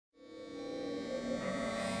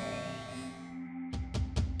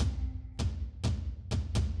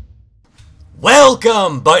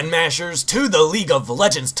Welcome, button mashers, to the League of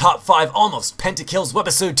Legends Top 5 Almost Pentakills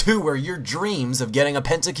Webisode 2, where your dreams of getting a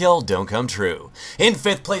pentakill don't come true. In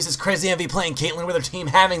 5th place is Crazy Envy playing Caitlyn with her team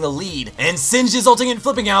having the lead, and Singed is ulting and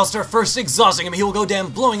flipping Alistar, first exhausting him. He will go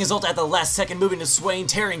down, blowing his ult at the last second, moving to Swain,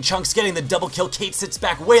 tearing chunks, getting the double kill. Kate sits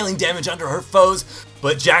back, wailing damage under her foes.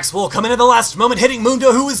 But Jax will come in at the last moment, hitting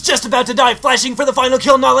Mundo, who is just about to die, flashing for the final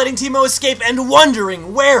kill, not letting Teemo escape, and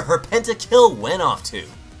wondering where her pentakill went off to.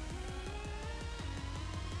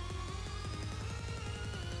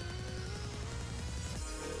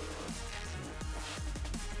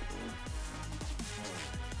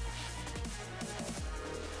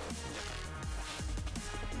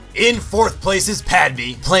 In 4th place is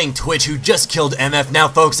Padby, playing Twitch, who just killed MF, now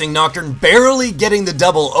focusing Nocturne, barely getting the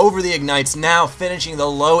double over the ignites, now finishing the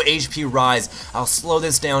low HP rise. I'll slow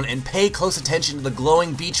this down and pay close attention to the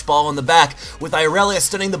glowing beach ball in the back. With Irelia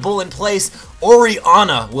stunning the bull in place,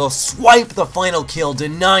 Orianna will swipe the final kill,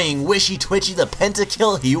 denying Wishy Twitchy the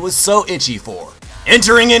pentakill he was so itchy for.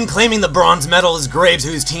 Entering in, claiming the bronze medal, is Graves,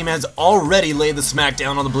 whose team has already laid the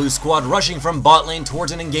smackdown on the blue squad, rushing from bot lane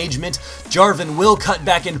towards an engagement. Jarvan will cut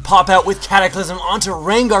back and pop out with Cataclysm onto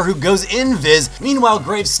Rengar, who goes invis. Meanwhile,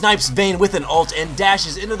 Graves snipes Vayne with an ult and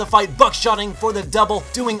dashes into the fight, buckshotting for the double,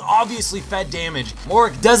 doing obviously fed damage.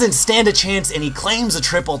 Morik doesn't stand a chance and he claims a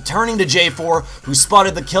triple, turning to J4, who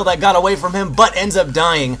spotted the kill that got away from him but ends up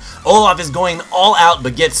dying. Olaf is going all out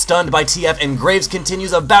but gets stunned by TF, and Graves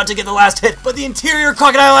continues, about to get the last hit, but the interior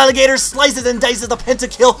crocodile alligator slices and dices the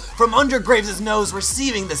pentakill from under Graves' nose,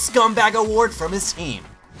 receiving the scumbag award from his team.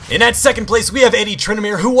 In at 2nd place, we have Eddie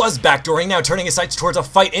Tryndamere, who was backdooring, now turning his sights towards a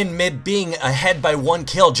fight in mid, being ahead by 1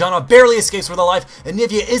 kill. Janna barely escapes with a life.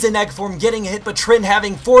 Anivia is in egg form, getting a hit, but Trynd,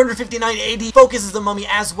 having 459 AD, focuses the mummy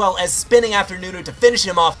as well as spinning after Nunu to finish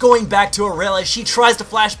him off. Going back to Aurelia, she tries to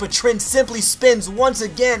flash, but Trynd simply spins once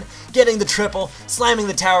again, getting the triple, slamming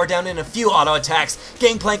the tower down in a few auto attacks.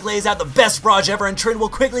 Gangplank lays out the best barrage ever, and Trynd will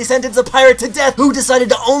quickly sentence a pirate to death, who decided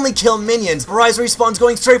to only kill minions. Rise respawns,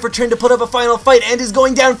 going straight for Trynd to put up a final fight, and is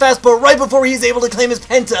going down fast, but right before he's able to claim his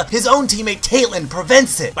penta, his own teammate Caitlyn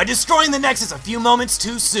prevents it by destroying the Nexus a few moments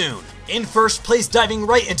too soon. In 1st place, diving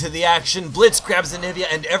right into the action, Blitz grabs Anivia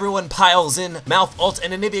and everyone piles in. Mouth ult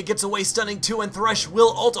and Anivia gets away, stunning 2, and Thresh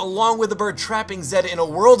will ult along with the bird, trapping Zed in a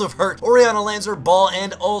world of hurt. Orianna lands her ball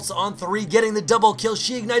and ults on 3, getting the double kill.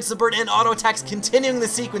 She ignites the bird and auto attacks, continuing the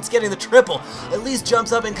sequence, getting the triple. Elise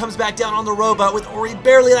jumps up and comes back down on the robot, with Ori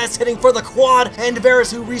barely last hitting for the quad, and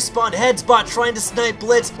Varus, who respawned head spot trying to snipe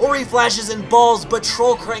Blitz. Ori flashes and balls, but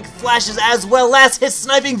Trollcrank flashes as well, last hit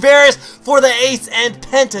sniping Varus for the ace and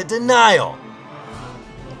penta denial.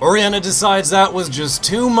 Orianna decides that was just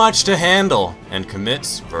too much to handle and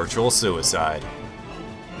commits virtual suicide.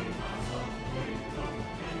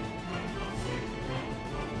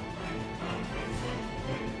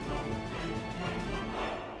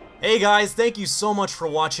 Hey guys, thank you so much for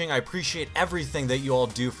watching. I appreciate everything that you all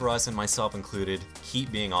do for us, and myself included.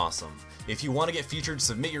 Keep being awesome. If you want to get featured,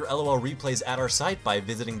 submit your LOL replays at our site by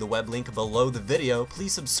visiting the web link below the video.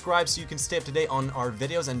 Please subscribe so you can stay up to date on our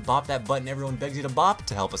videos, and bop that button everyone begs you to bop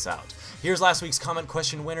to help us out. Here's last week's comment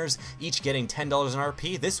question winners, each getting $10 in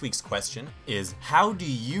RP. This week's question is, how do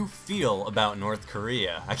you feel about North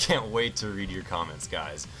Korea? I can't wait to read your comments,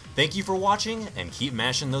 guys. Thank you for watching, and keep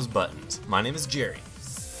mashing those buttons. My name is Jerry.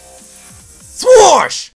 Swoosh!